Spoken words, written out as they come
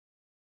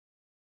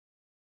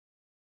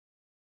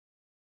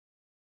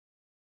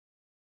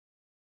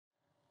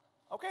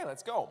Okay,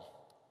 let's go.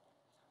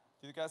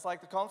 Do you guys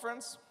like the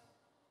conference?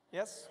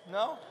 Yes?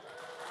 No?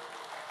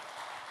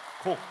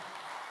 Cool.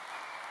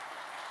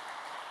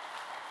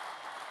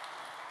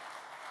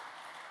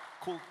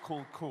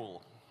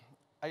 Cool.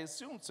 I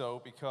assumed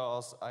so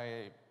because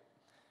I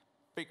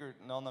figured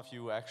none of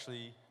you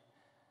actually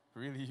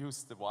really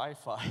use the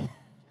Wi-Fi. I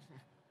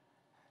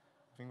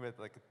think we had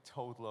like a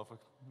total of a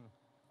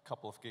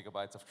couple of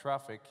gigabytes of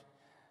traffic.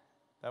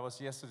 That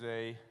was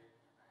yesterday.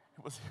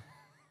 It was,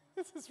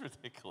 this is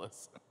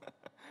ridiculous.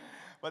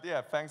 But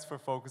yeah, thanks for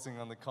focusing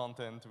on the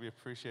content. We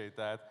appreciate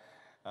that.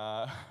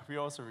 We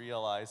also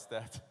realized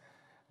that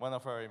one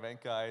of our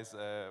event guys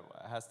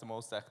has the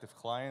most active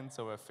client,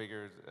 so I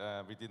figured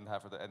we didn't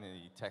have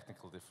any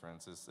technical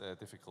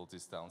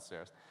difficulties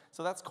downstairs.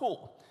 So that's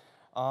cool.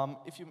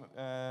 If you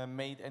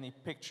made any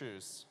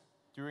pictures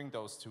during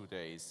those 2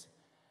 days,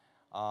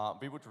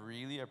 we would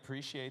really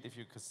appreciate if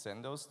you could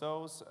send us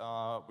those.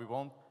 We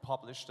won't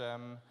publish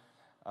them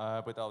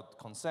without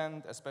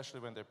consent, especially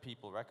when they're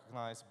people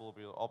recognizable.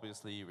 We'll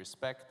obviously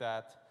respect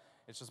that.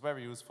 It's just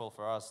very useful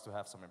for us to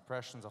have some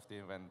impressions of the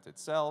event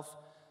itself.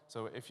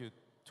 So if you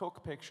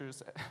took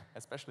pictures,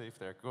 especially if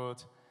they're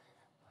good,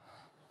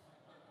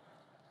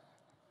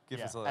 give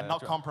us a... And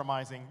not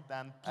compromising,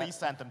 then please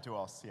send them to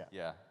us.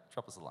 Yeah,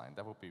 drop us a line.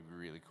 That would be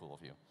really cool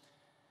of you.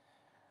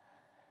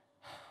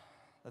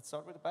 Let's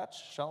start with the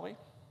batch, shall we?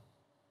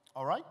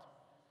 All right.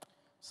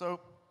 So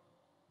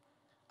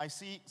I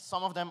see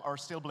some of them are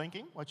still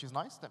blinking, which is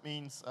nice. That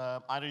means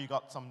either you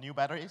got some new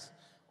batteries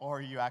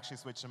or you actually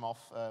switched them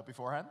off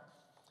beforehand.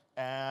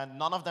 And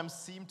none of them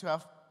seem to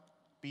have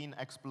been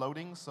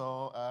exploding,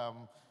 so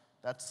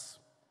that's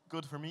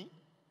good for me.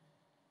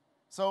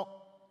 So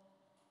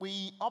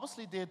we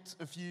obviously did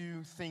a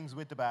few things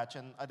with the badge,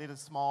 and I did a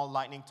small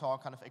lightning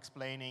talk kind of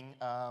explaining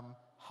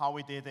how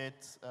we did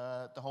it,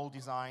 the whole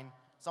design.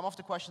 Some of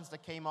the questions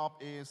that came up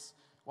is,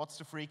 what's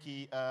the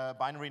freaky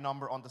binary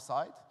number on the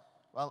side?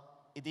 Well,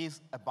 it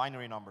is a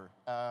binary number,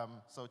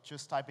 so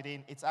just type it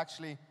in. It's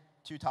actually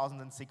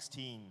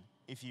 2016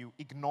 if you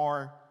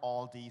ignore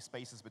all the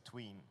spaces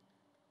between.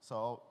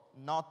 So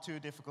not too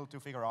difficult to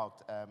figure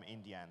out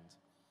in the end.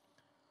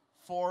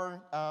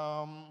 For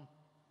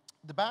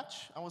the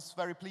batch, I was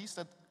very pleased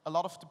that a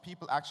lot of the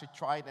people actually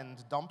tried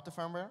and dumped the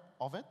firmware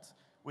of it.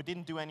 We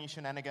didn't do any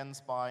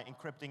shenanigans by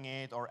encrypting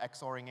it or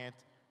XORing it.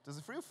 There's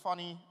a few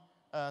funny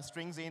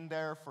strings in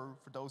there for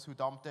those who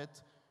dumped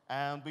it.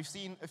 And we've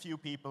seen a few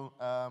people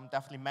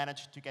definitely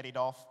manage to get it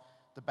off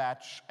the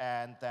batch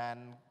and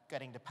then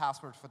getting the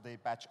password for the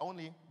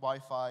batch-only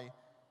Wi-Fi.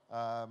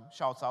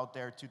 Shouts out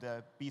there to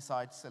the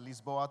B-Sides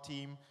Lisboa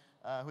team,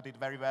 who did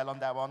very well on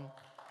that one.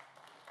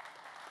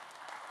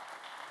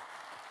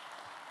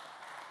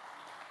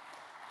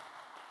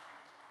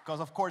 Because,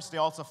 of course, they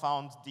also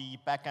found the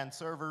backend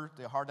server,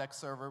 the Hardex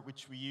server,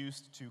 which we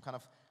used to kind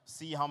of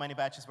see how many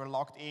batches were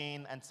logged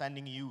in and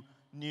sending you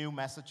new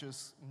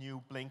messages,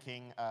 new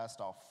blinking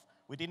stuff.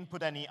 We didn't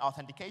put any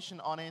authentication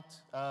on it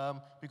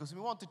because we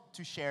wanted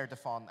to share the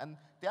fun. And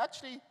they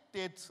actually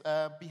did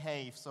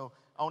behave, so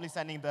only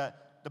sending the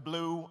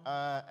blue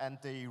and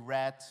the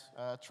red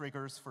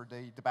triggers for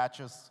the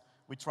batches.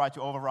 We tried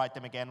to override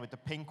them again with the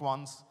pink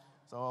ones,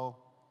 so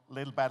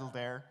little battle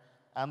there.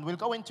 And we'll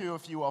go into a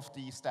few of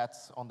the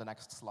stats on the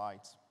next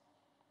slides.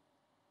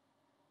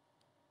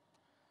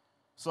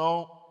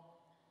 So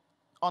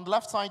on the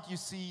left side, you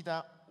see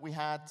that we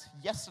had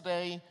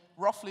yesterday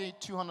roughly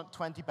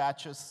 220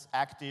 batches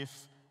active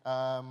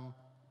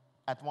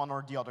at one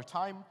or the other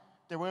time.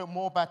 There were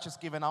more batches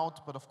given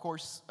out, but of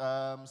course,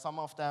 some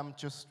of them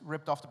just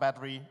ripped off the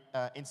battery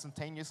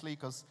instantaneously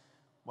because,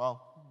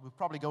 well, we'll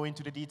probably go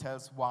into the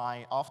details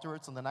why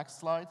afterwards on the next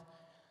slide.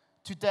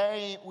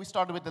 Today, we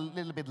started with a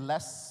little bit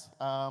less,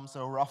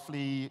 so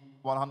roughly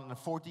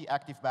 140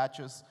 active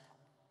batches,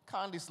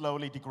 kind of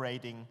slowly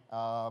degrading,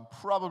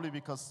 probably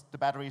because the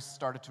batteries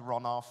started to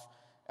run off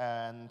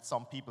and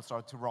some people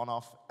started to run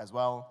off as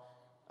well.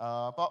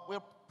 But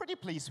we're pretty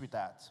pleased with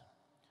that.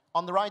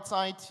 On the right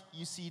side,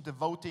 you see the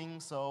voting.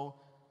 So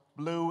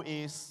blue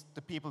is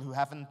the people who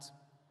haven't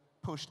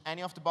pushed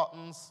any of the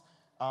buttons.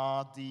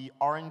 The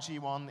orangey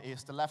one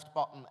is the left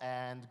button,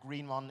 and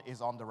green one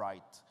is on the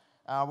right.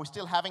 We're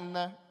still having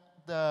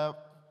the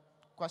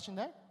question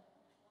there?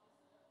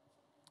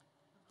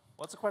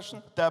 What's the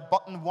question? The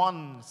button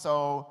 1.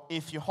 So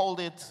if you hold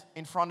it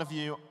in front of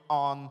you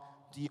on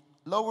the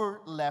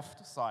lower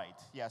left side,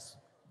 yes,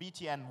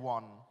 BTN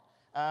 1.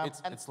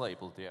 It's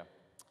labeled, yeah.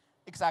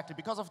 Exactly.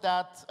 Because of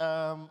that,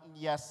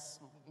 yes,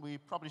 we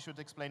probably should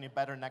explain it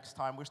better next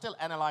time. We're still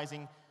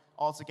analyzing,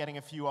 also getting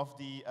a few of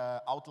the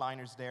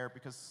outliners there,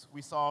 because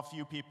we saw a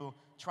few people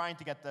trying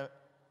to get the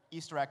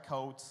Easter egg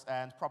codes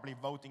and probably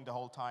voting the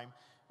whole time,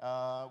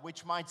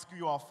 which might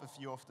screw off a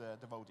few of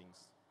the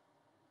votings.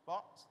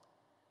 But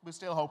we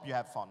still hope you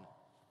have fun.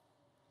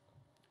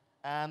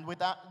 And with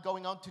that,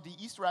 going on to the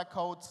Easter egg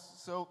codes.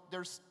 So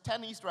there's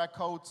 10 Easter egg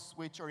codes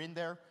which are in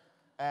there.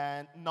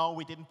 And no,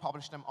 we didn't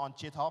publish them on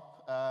GitHub,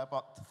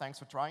 but thanks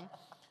for trying.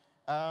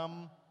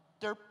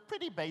 they're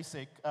pretty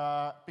basic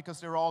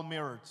because they're all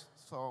mirrored.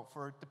 So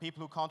for the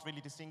people who can't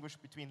really distinguish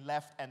between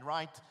left and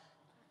right,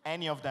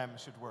 any of them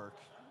should work.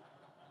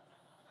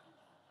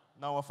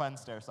 No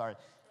offense there, sorry.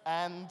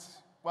 And,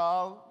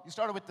 well, you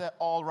started with the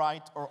all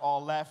right or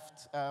all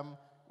left.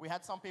 We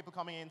had some people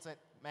coming in and said,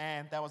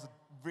 man, that was a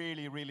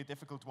really, really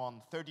difficult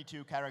one.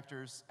 32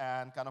 characters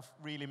and kind of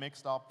really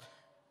mixed up.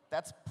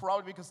 That's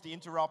probably because the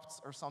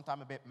interrupts are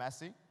sometimes a bit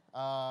messy.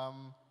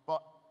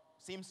 But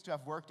seems to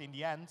have worked in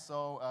the end,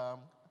 so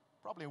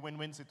probably a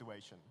win-win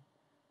situation.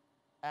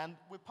 And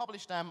we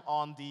published them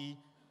on the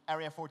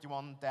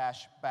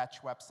Area41-batch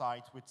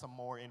website with some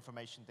more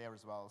information there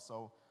as well.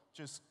 So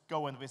just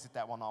go and visit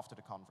that one after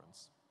the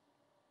conference.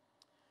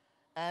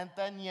 And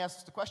then,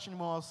 yes, the question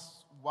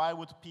was, why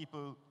would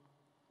people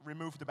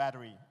remove the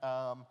battery?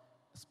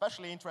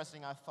 Especially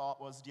interesting, I thought,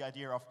 was the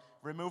idea of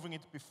removing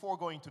it before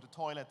going to the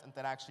toilet and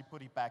then actually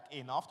put it back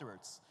in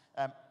afterwards.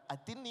 I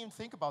didn't even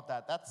think about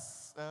that.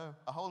 That's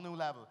a whole new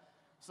level.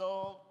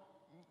 So,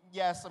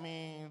 yes, I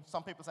mean,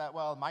 some people say,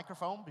 well,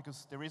 microphone,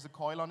 because there is a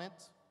coil on it.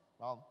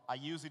 Well, I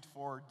use it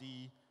for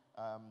the,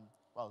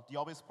 the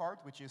obvious part,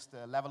 which is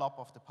the level up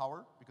of the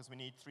power, because we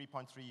need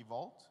 3.3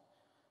 volt.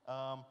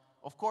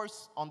 Of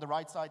course, on the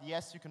right side,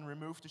 yes, you can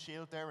remove the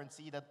shield there and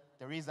see that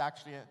there is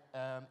actually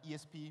an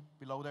ESP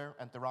below there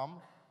and the RAM,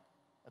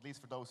 at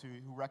least for those who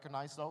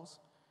recognize those.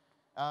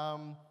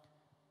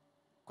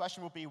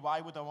 Question would be,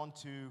 why would I want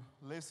to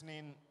listen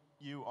in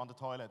you on the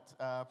toilet?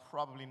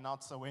 Probably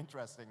not so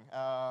interesting.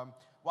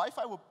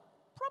 Wi-Fi would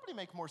probably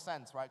make more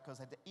sense, right? Because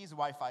it is a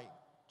Wi-Fi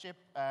chip,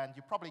 and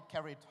you probably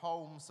carry it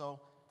home,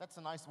 so that's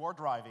a nice war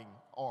driving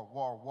or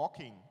war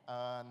walking,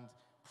 and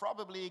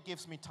probably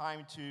gives me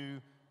time to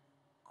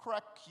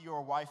crack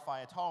your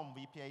Wi-Fi at home,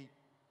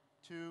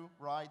 VPA2,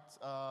 right?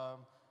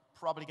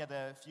 Probably get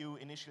a few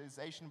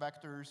initialization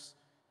vectors,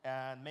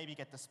 and maybe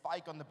get the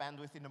spike on the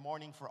bandwidth in the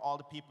morning for all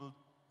the people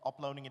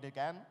uploading it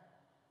again.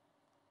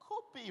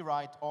 Could be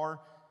right, or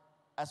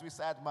as we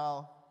said,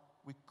 well,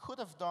 we could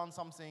have done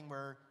something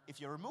where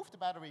if you remove the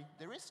battery,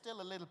 there is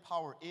still a little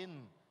power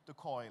in the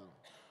coil,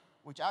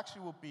 which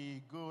actually would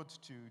be good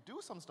to do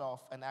some stuff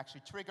and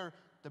actually trigger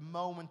the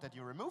moment that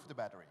you remove the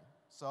battery.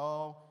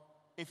 So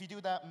if you do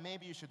that,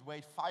 maybe you should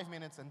wait 5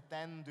 minutes and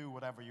then do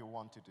whatever you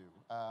want to do,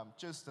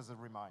 just as a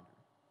reminder.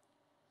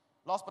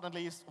 Last but not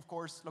least, of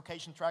course,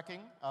 location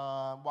tracking.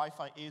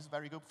 Wi-Fi is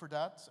very good for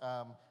that.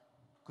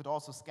 Could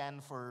also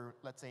scan for,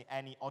 let's say,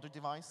 any other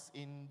device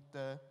in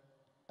the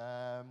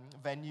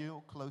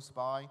venue close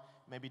by.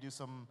 Maybe do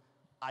some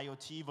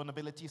IoT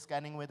vulnerability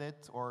scanning with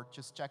it, or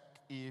just check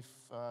if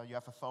you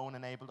have a phone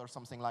enabled or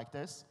something like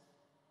this.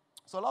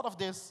 So a lot of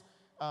this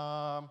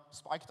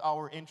spiked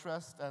our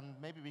interest, and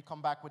maybe we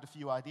come back with a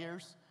few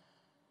ideas.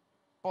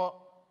 But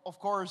of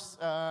course,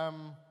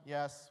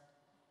 yes,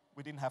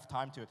 we didn't have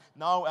time to it.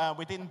 No,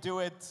 we didn't do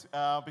it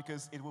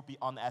because it would be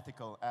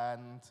unethical,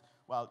 and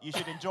well, you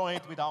should enjoy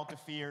it without the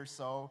fear.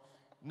 So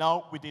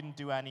no, we didn't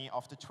do any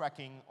of the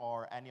tracking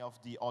or any of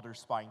the other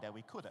spying that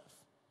we could have.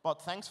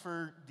 But thanks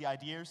for the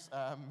ideas.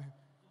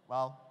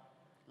 Well,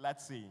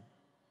 let's see.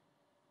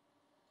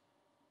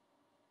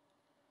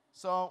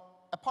 So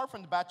apart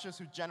from the batches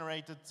who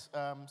generated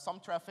some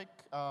traffic,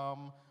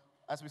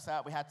 as we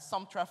said, we had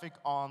some traffic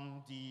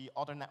on the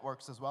other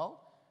networks as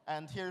well.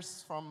 And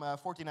here's from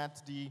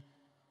Fortinet,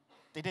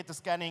 they did the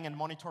scanning and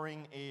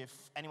monitoring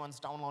if anyone's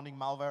downloading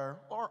malware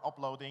or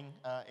uploading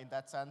in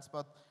that sense.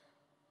 But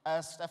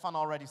as Stefan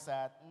already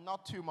said,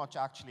 not too much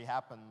actually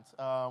happened.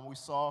 We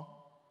saw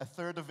a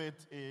third of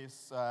it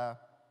is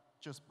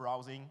just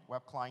browsing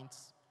web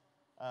clients.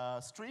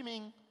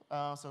 Streaming,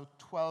 so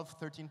 12,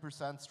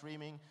 13%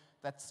 streaming.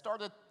 That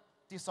started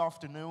this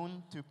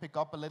afternoon to pick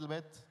up a little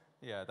bit.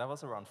 Yeah, that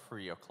was around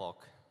 3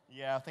 o'clock.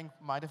 Yeah, I think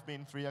might have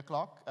been 3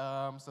 o'clock.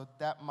 So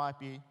that might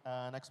be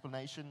an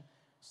explanation.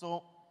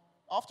 So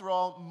after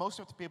all, most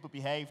of the people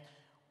behaved.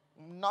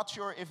 Not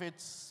sure if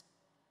it's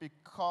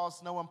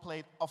because no one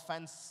played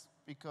offense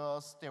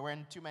because there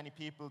weren't too many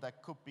people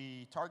that could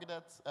be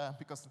targeted,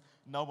 because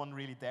no one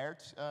really dared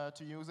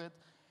to use it.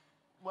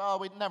 Well,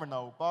 we'd never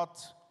know. But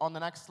on the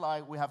next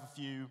slide, we have a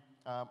few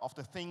of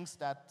the things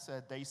that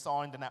they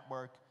saw in the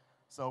network.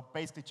 So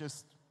basically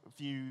just a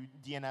few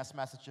DNS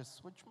messages,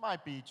 which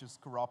might be just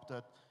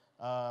corrupted,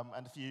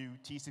 and a few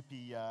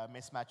TCP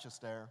mismatches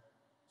there.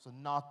 So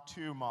not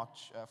too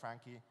much,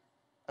 frankly.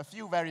 A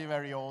few very,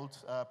 very old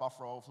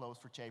buffer overflows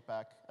for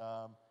JPEG,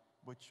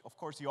 which, of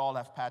course, you all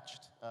have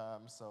patched.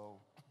 So,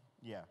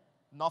 yeah,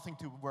 nothing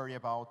to worry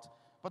about.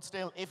 But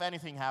still, if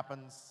anything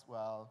happens,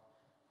 well,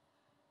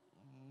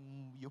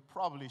 you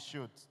probably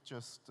should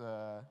just,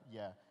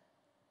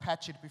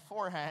 patch it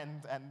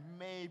beforehand and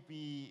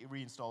maybe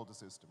reinstall the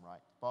system, right?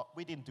 But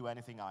we didn't do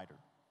anything either.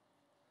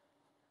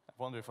 I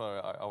wonder if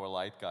our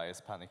light guy is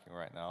panicking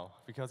right now,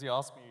 because he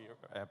asked me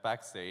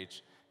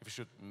backstage if we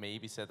should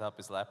maybe set up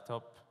his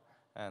laptop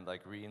and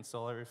like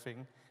reinstall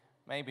everything.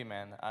 Maybe,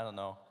 man, I don't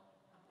know.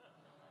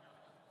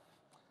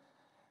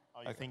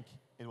 Oh, you think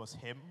it was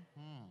him?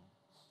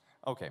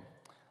 Okay,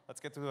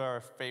 let's get to our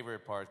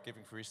favorite part,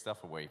 giving free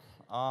stuff away.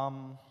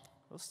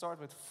 We'll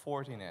start with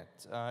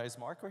Fortinet. Is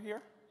Marco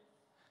here?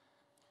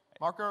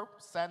 Marco,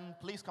 Sen,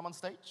 please come on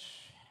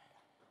stage.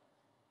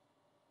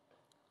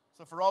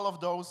 So for all of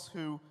those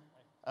who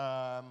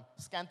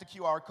scanned the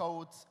QR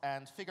code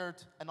and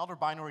figured another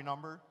binary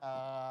number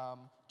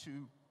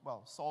to,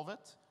 well, solve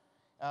it,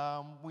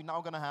 we're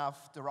now going to have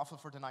the raffle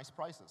for the nice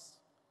prizes.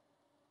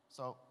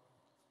 So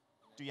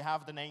do you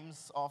have the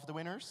names of the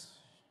winners?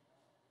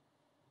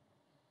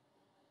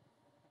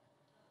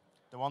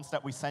 The ones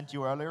that we sent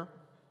you earlier?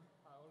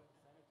 I already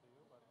sent it to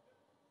you, but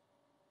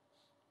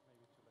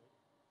maybe too late.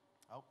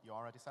 Oh, you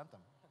already sent them.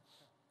 Hope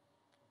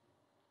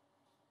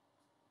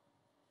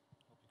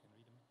you can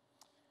read them.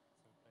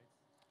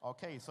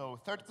 Okay, so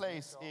third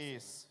place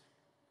is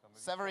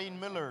Severin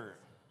Müller.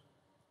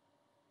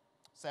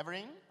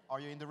 Severin, are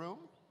you in the room?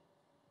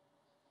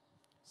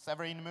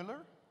 Severin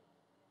Müller?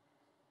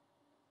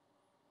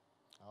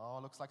 Oh,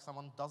 looks like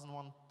someone doesn't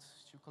want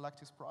to collect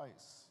his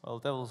prize. Well,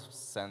 they will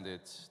send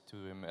it to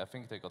him. I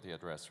think they got the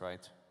address,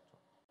 right?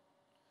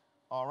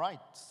 All right,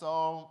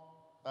 so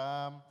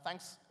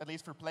thanks at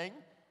least for playing.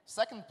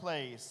 Second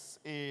place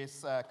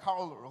is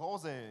Karl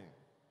Rose.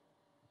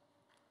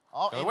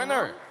 Oh, The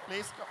winner!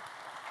 Please go.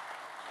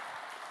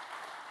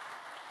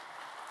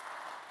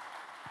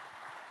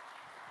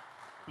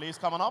 Please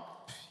come on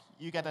up.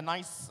 You get a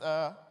nice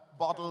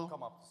bottle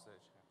Come up to stage.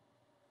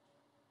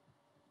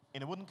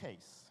 in a wooden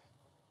case.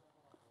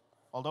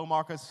 Although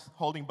Marcus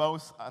holding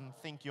both, I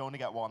think you only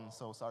get one,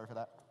 so sorry for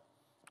that.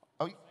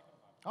 Oh,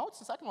 oh, it's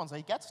the second one, so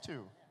he gets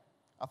two.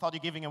 I thought you're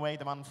giving away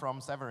the one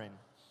from Severin.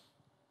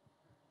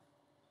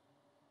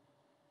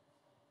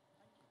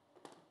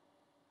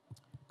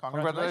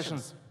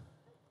 Congratulations.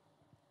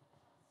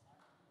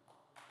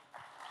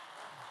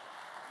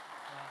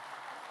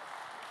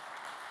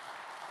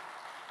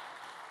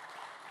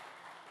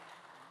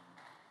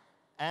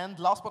 And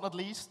last but not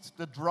least,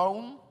 the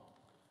drone.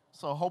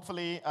 So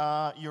hopefully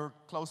you're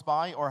close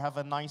by or have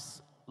a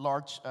nice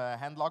large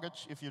hand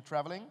luggage if you're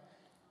traveling.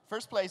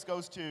 First place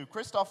goes to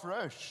Christoph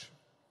Rösch.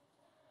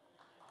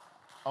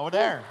 Over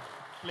there.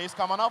 Please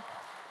come on up.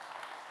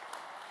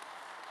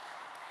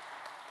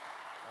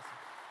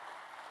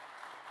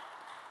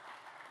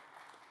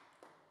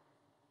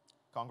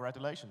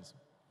 Congratulations.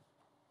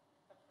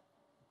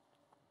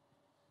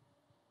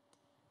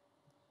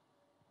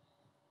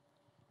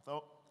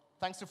 So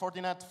thanks to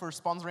Fortinet for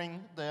sponsoring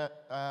the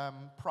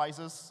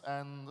prizes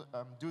and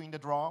doing the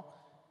draw.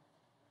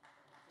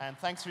 And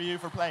thanks to you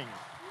for playing.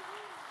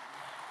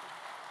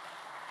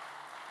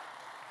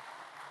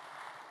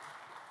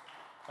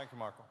 Thank you,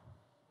 Marco.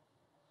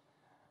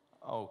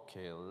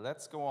 Okay,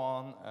 let's go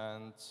on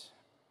and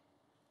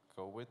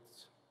go with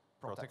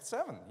Protect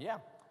 7. Yeah.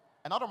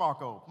 Another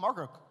Marco.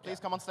 Marco, please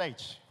come on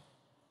stage.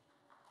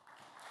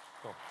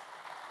 Cool.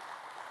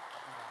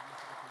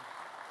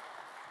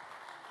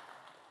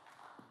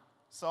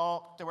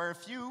 So there were a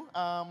few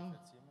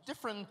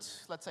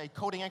different, let's say,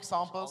 coding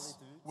examples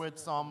with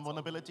some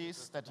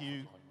vulnerabilities that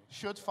you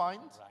should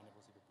find.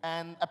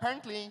 And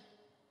apparently,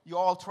 you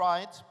all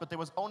tried, but there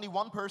was only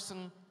one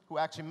person who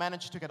actually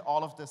managed to get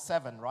all of the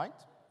 7, right?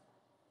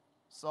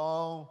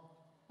 So,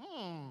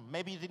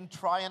 maybe you didn't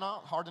try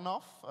hard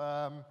enough,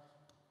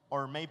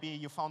 or maybe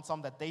you found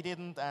some that they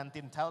didn't and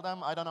didn't tell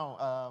them, I don't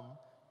know.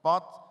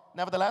 But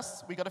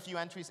nevertheless, we got a few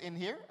entries in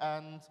here,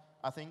 and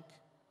I think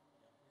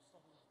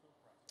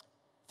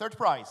third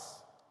prize.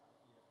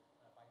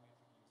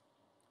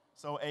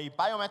 So a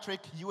biometric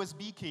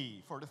USB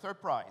key for the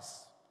third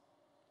prize,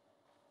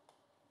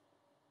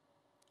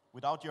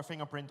 without your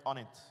fingerprint on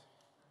it.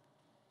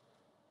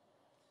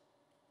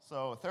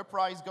 So third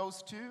prize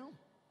goes to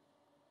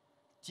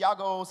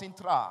Tiago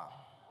Sintra.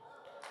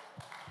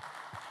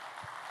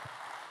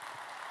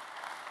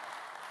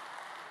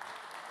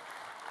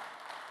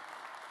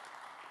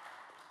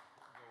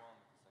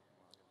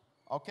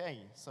 Okay,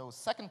 so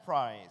second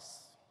prize.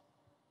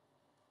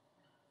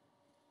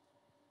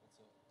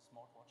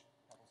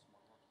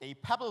 A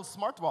Pebble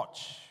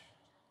smartwatch.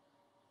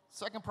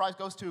 Second prize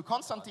goes to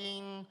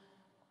Konstantin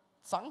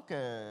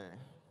Zankel.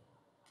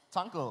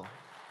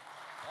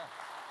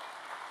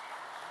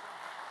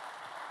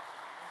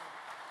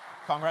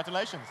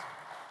 Congratulations.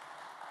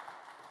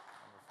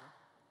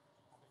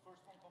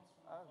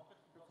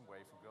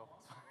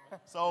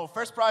 So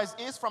first prize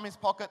is from his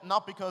pocket,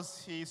 not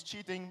because he's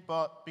cheating,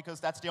 but because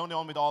that's the only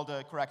one with all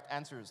the correct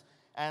answers.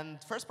 And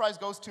first prize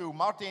goes to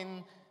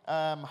Martin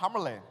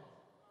Hammerle.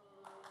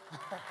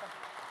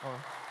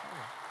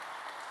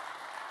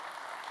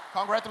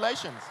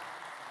 Congratulations.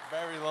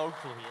 Very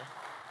local here.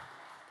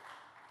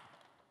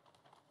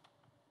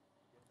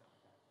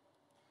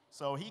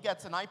 So he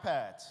gets an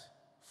iPad,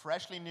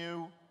 freshly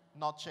new,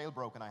 not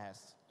jailbroken, I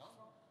guess. No,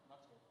 not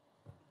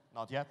yet.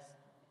 Not yet.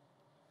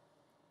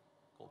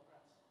 Cool.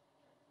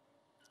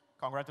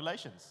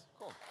 Congratulations.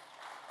 Cool.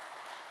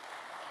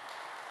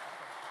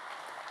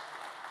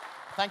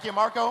 Thank you,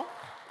 Marco.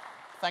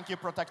 Thank you,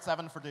 Protect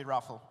 7, for the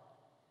raffle.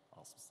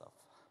 Awesome stuff.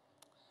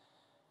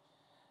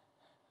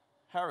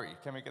 Harry,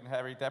 can we get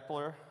Harry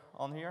Deppler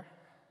on here?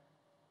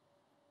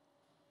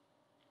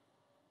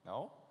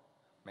 No?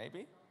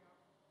 Maybe?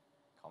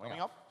 Coming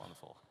up.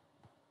 Wonderful.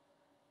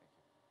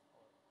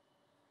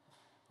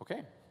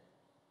 Okay.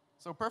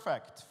 So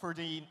perfect. For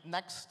the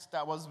next,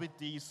 that was with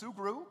the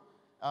Subaru.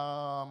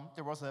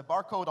 There was a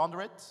barcode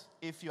under it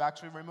if you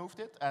actually removed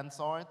it and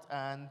saw it,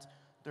 and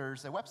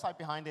there's a website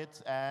behind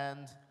it.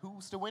 And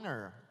who's the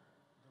winner?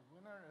 The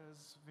winner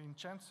is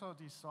Vincenzo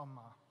Di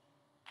Somma.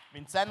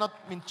 Vincenzo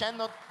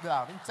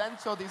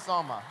Di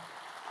Somma.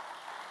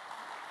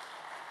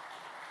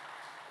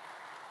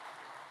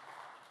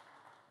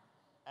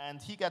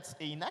 And he gets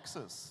a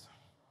Nexus.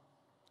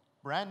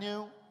 Brand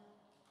new.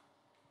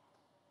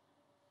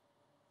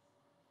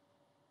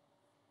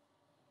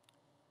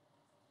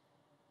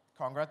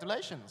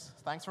 Congratulations.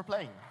 Thanks for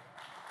playing.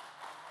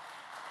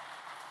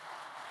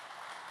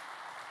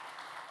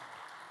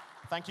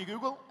 Thank you,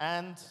 Google.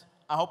 And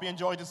I hope you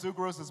enjoyed the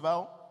Subarus as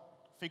well.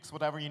 Fix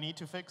whatever you need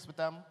to fix with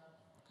them.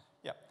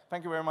 Yeah,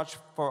 thank you very much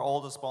for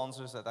all the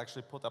sponsors that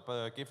actually put up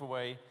a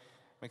giveaway.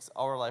 Makes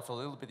our life a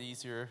little bit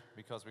easier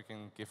because we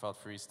can give out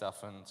free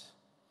stuff and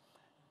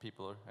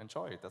people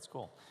enjoy it. That's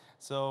cool.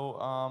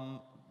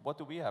 So what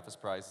do we have as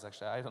prizes,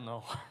 actually? I don't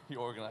know. You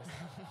organized.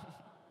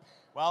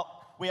 Well,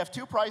 we have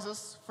two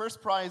prizes.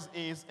 First prize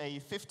is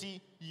a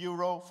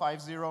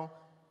 €50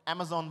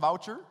 Amazon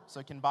voucher, so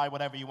you can buy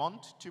whatever you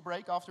want to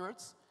break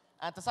afterwards.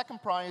 And the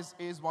second prize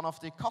is one of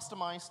the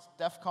customized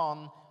DEF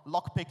CON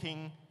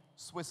lockpicking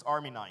Swiss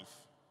Army knife.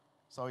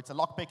 So it's a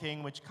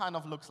lockpicking which kind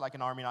of looks like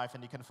an army knife,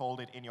 and you can fold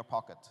it in your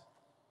pocket.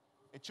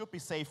 It should be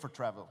safe for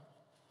travel.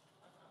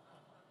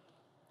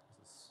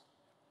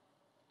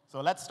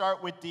 So let's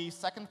start with the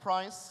second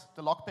prize,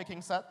 the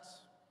lockpicking set.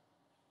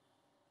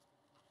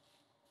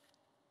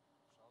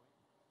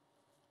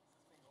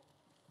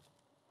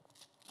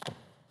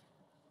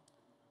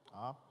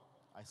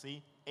 I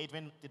see.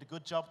 Adrian did a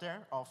good job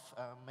there of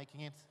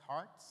making it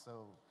hard,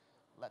 so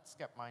let's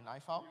get my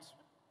knife out.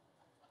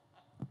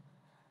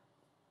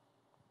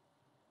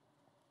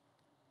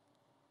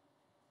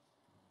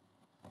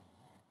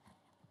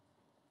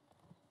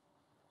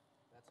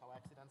 That's how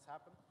accidents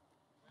happen.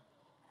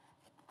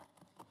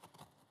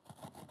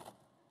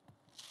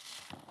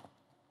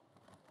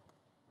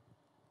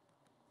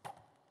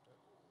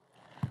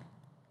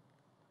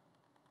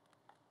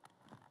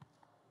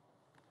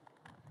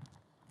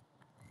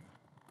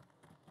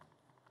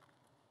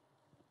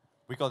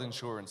 We got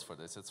insurance for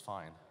this, it's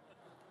fine.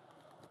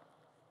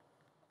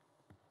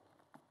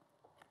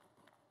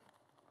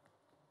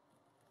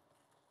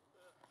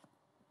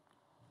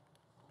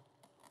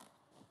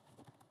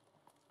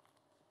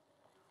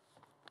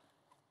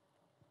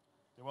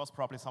 There was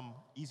probably some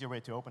easier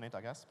way to open it,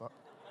 I guess, but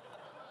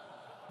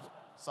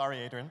sorry,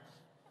 Adrian.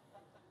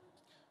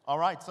 All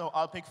right, so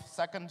I'll pick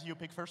second, you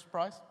pick first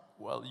prize?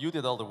 Well, you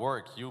did all the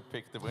work. You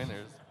picked the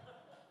winners.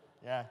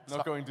 Yeah.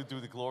 Not going to do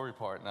the glory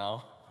part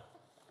now.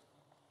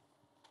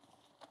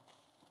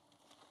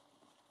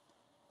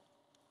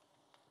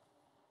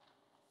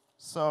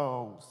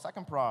 So,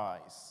 second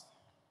prize.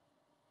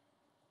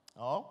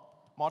 Oh,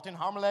 Martin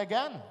Harmele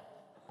again.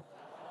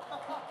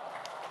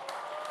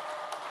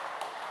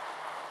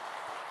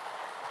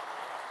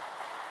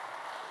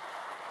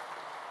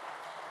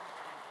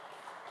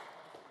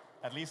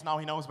 At least now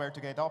he knows where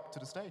to get up to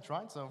the stage,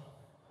 right? So.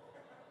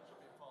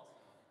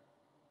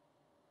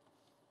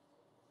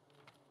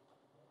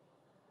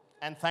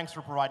 And thanks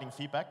for providing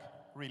feedback.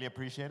 Really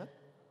appreciate it.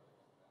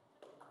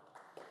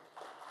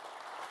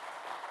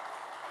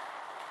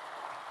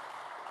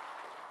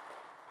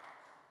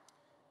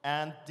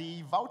 And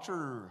the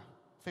voucher,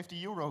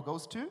 €50,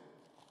 goes to?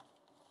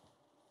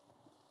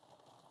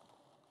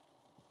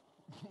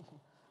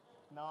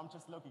 Now I'm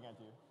just looking at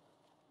you.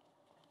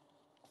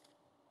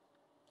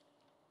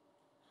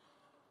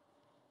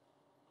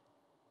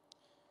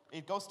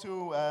 It goes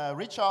to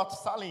Richard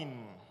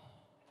Salin.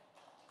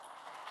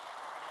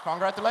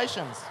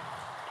 Congratulations.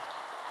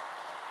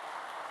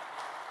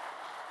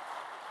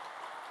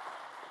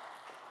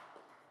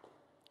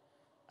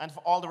 And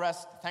for all the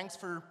rest, thanks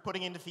for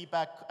putting in the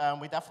feedback.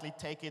 We definitely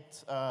take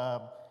it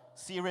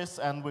serious,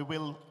 and we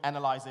will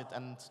analyze it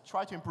and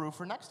try to improve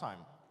for next time.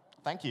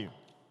 Thank you.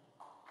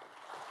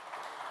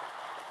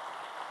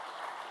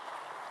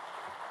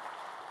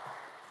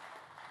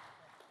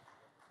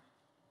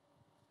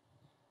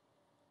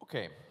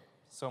 Okay,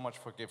 so much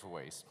for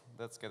giveaways.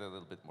 Let's get a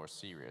little bit more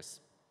serious.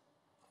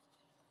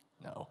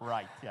 No.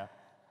 Right, yeah.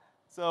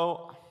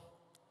 So,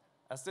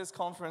 as this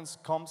conference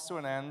comes to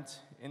an end,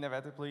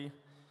 inevitably,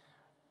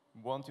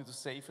 want you to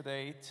save a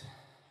date,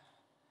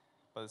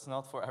 but it's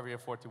not for Area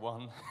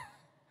 41. You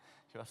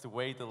have to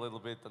wait a little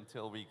bit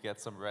until we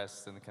get some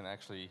rest and can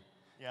actually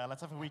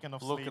let's have a weekend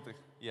of look sleep. at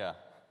the,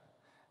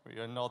 we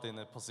are not in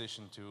a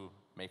position to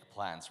make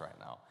plans right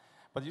now.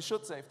 But you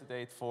should save the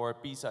date for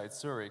B-Side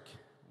Zurich,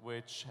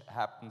 which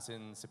happens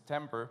in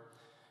September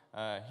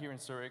here in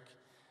Zurich.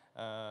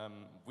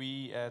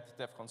 We at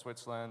DEF CON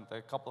Switzerland,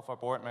 a couple of our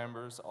board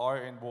members are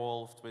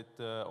involved with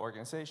the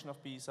organization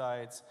of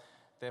B-Sides.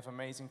 They have an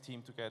amazing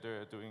team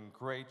together, doing a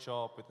great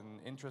job with an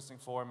interesting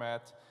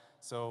format.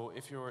 So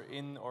if you're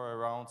in or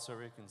around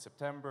Zurich in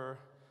September,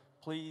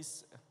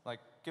 please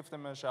give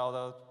them a shout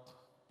out,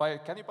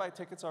 Can you buy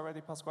tickets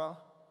already, Pasquale?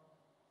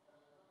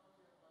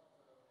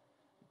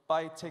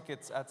 Buy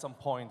tickets at some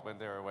point when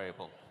they're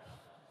available.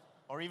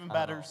 Or even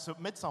better,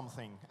 submit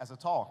something as a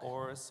talk.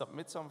 Or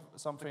submit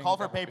something. The call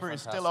for paper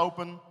is still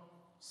open,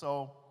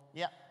 so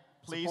yeah,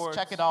 please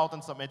check it out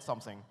and submit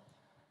something.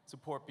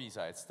 Support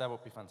B-sides, that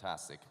would be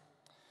fantastic.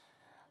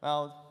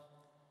 Now,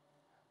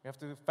 we have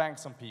to thank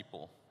some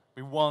people.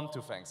 We want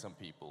to thank some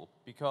people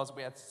because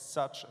we had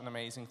such an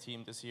amazing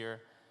team this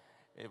year.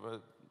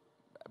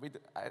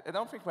 I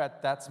don't think we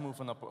had that smooth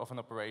of an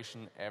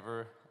operation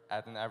ever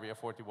at an Area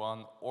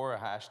 41 or a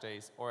Hash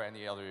Days or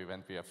any other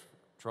event we have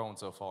thrown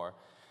so far.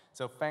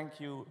 So thank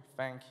you,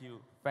 thank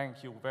you,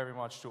 thank you very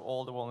much to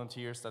all the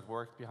volunteers that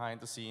worked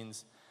behind the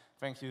scenes.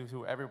 Thank you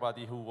to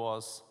everybody who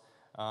was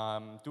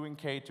doing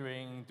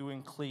catering,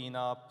 doing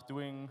cleanup,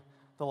 doing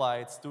the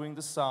lights, doing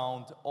the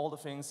sound, all the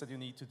things that you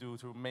need to do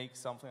to make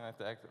something like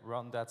that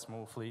run that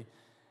smoothly.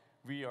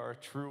 We are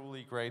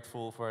truly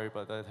grateful for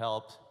everybody that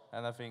helped,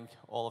 and I think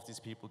all of these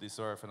people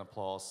deserve an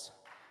applause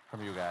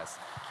from you guys.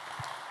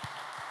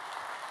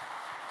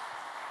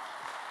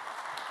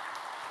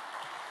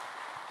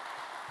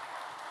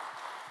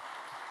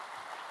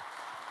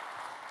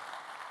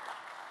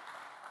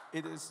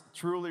 It is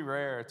truly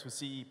rare to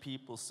see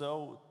people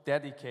so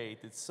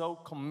dedicated, so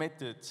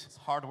committed. It's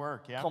hard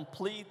work, yeah.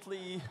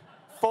 Completely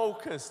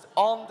focused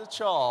on the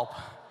job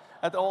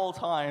at all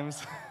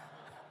times.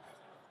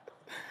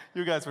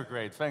 You guys were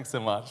great. Thanks so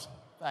much.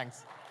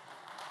 Thanks.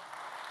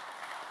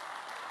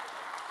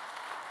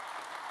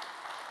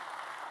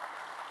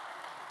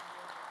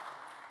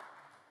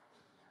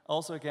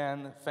 Also,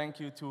 again, thank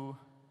you to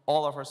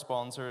all of our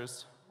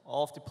sponsors,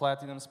 all of the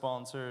platinum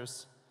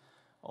sponsors,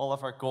 all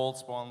of our gold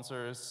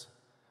sponsors,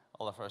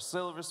 all of our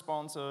silver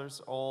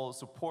sponsors, all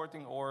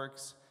supporting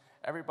orgs,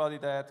 everybody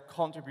that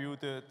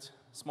contributed,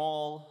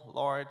 small,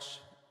 large,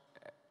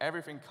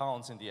 everything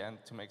counts in the end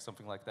to make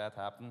something like that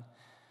happen.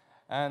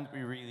 And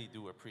we really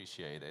do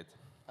appreciate it.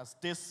 As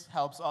this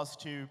helps us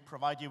to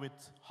provide you with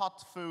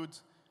hot food,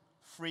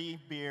 free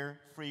beer,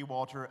 free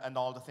water, and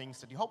all the things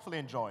that you hopefully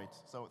enjoyed.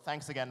 So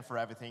thanks again for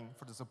everything,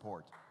 for the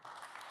support.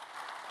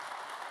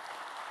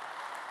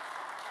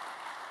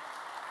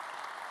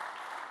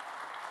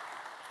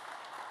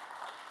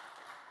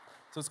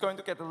 So it's going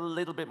to get a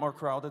little bit more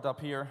crowded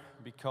up here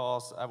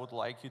because I would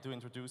like to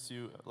introduce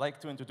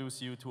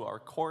you to our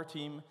core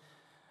team.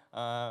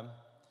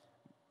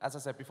 As I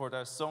said before,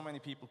 there are so many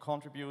people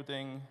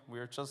contributing.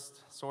 We're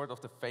just sort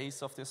of the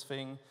face of this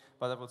thing,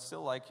 but I would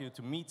still like you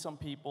to meet some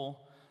people.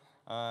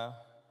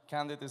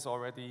 Candid is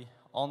already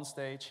on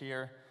stage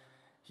here.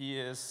 He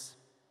is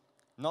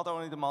not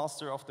only the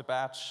master of the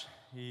badge,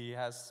 he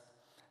has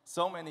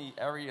so many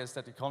areas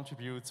that he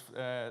contributes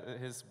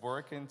his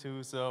work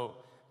into. So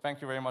thank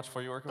you very much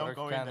for your work,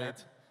 Candid.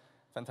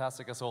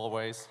 Fantastic as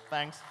always.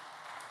 Thanks.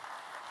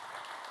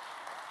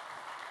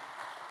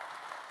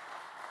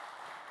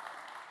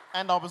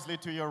 And obviously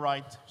to your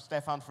right,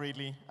 Stefan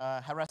Friedli,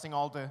 harassing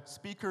all the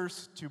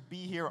speakers to be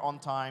here on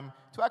time,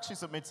 to actually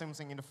submit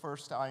something in the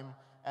first time,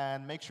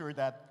 and make sure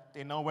that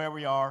they know where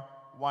we are,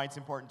 why it's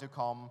important to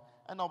come,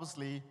 and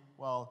obviously,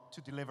 well,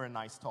 to deliver a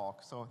nice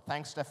talk. So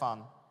thanks,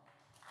 Stefan.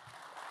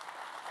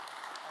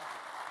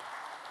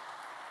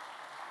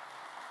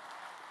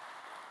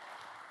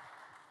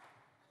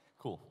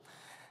 Cool.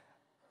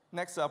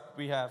 Next up,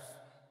 we have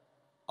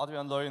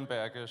Adrian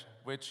Leuenberger,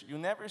 which you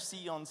never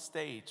see on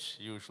stage,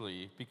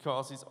 usually,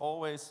 because he's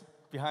always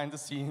behind the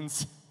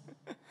scenes.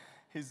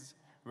 He's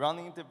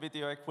running the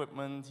video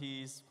equipment.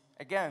 He's,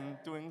 again,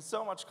 doing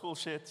so much cool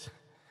shit.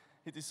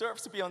 He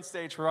deserves to be on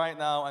stage right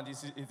now, and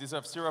he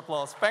deserves your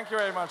applause. Thank you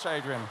very much,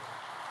 Adrian.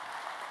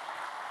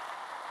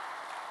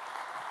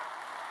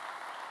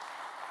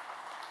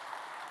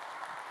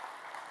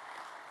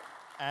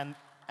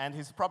 And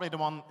he's probably the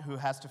one who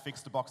has to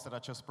fix the box that I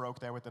just broke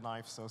there with the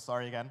knife, so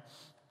sorry again.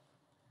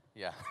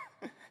 Yeah,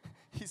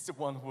 he's the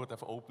one who would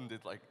have opened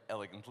it like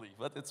elegantly,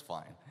 but it's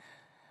fine.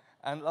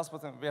 And last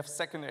but not least, we have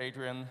second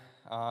Adrian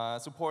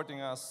supporting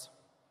us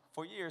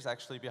for years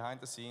actually behind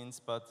the scenes,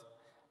 but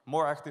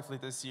more actively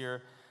this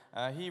year.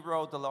 He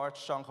wrote a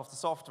large chunk of the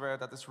software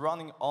that is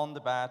running on the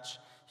badge.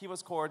 He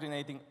was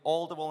coordinating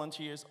all the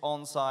volunteers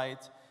on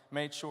site,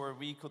 made sure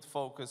we could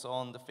focus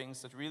on the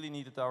things that really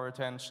needed our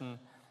attention,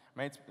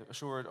 made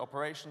sure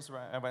operations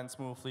went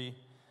smoothly.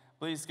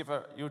 Please give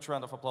a huge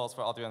round of applause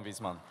for Adrian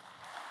Wiesmann.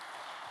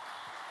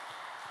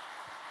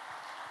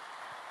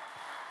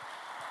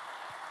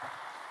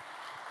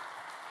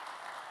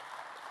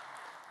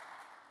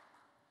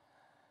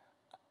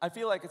 I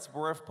feel like it's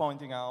worth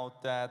pointing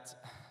out that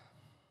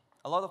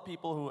a lot of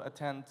people who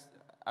attend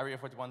Area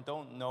 41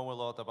 don't know a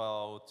lot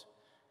about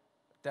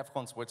DEF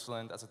CON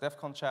Switzerland as a DEF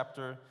CON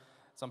chapter.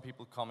 Some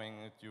people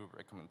coming due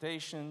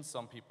recommendations,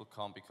 some people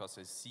come because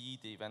they see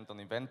the event on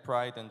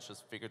Eventbrite and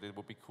just figured it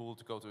would be cool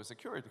to go to a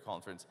security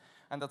conference,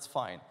 and that's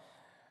fine.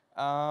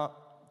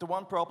 The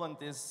one problem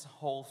this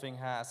whole thing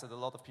has that a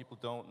lot of people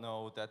don't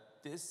know, that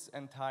this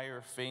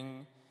entire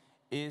thing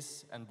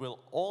is and will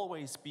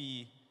always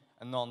be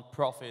a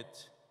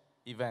non-profit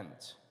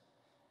event.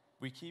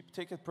 We keep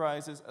ticket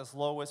prices as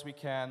low as we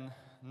can.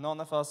 None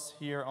of us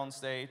here on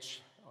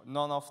stage,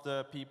 none of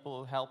the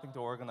people helping to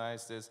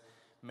organize this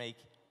make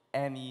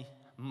any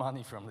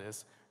money from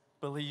this.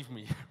 Believe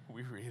me,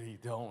 we really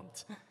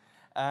don't.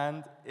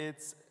 And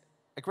it's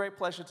a great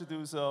pleasure to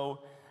do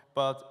so,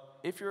 but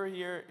if you're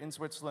here in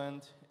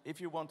Switzerland, if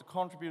you want to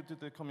contribute to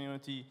the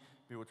community,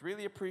 we would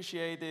really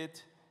appreciate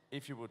it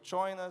if you would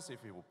join us, if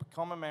you would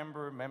become a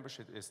member.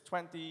 Membership is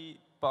 $20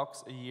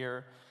 a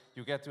year.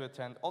 You get to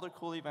attend other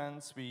cool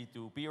events. We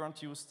do Beer on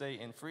Tuesday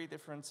in 3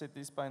 different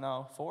cities by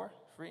now. 4?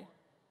 3?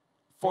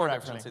 4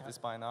 different cities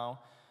by now,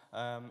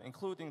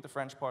 including the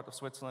French part of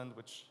Switzerland,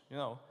 which, you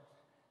know,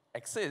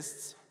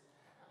 exists.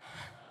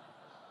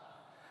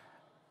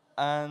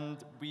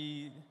 And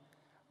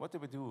what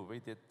did we do? We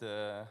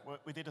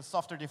did a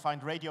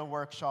software-defined radio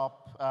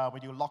workshop.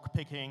 We do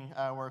lock-picking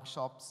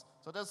workshops.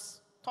 So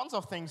there's tons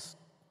of things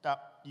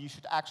that you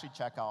should actually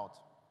check out.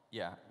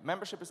 Yeah,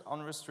 membership is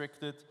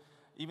unrestricted.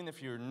 Even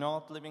if you're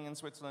not living in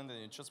Switzerland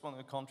and you just want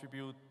to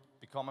contribute,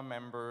 become a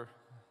member,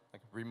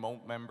 like a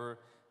remote member,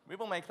 we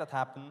will make that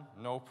happen,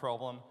 no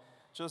problem.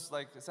 Just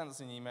like send us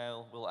an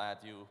email, we'll add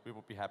you. We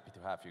will be happy to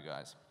have you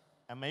guys.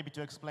 And maybe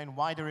to explain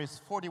why there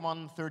is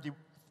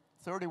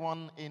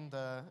 4131 in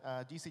the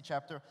DC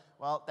chapter,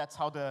 well, that's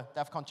how the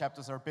DEF CON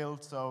chapters are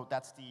built. So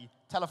that's the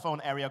telephone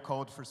area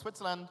code for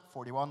Switzerland,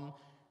 41,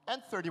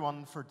 and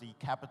 31 for the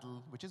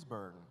capital, which is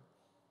Bern.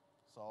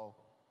 So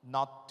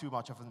not too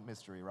much of a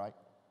mystery, right?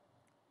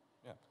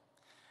 Yeah.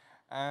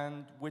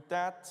 And with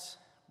that,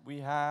 we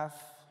have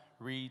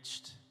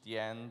reached the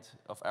end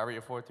of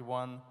Area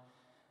 41.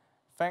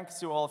 Thanks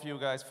to all of you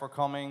guys for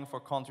coming, for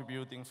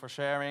contributing, for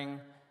sharing.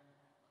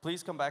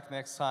 Please come back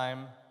next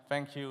time.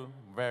 Thank you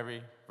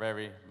very,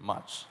 very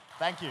much.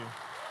 Thank you.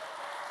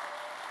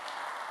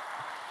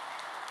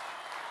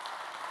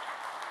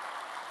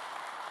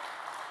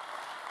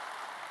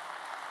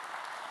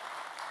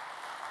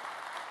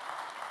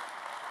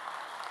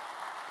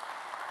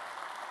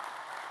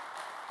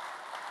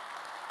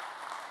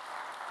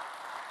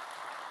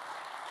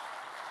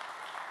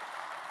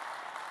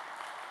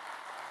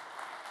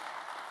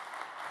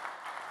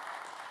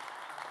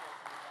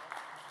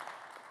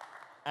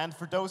 And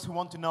for those who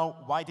want to know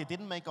why they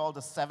didn't make all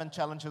the 7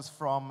 challenges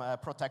from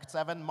Protect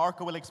 7,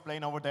 Marco will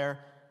explain over there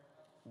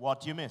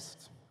what you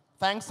missed.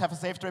 Thanks, have a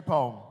safe trip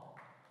home.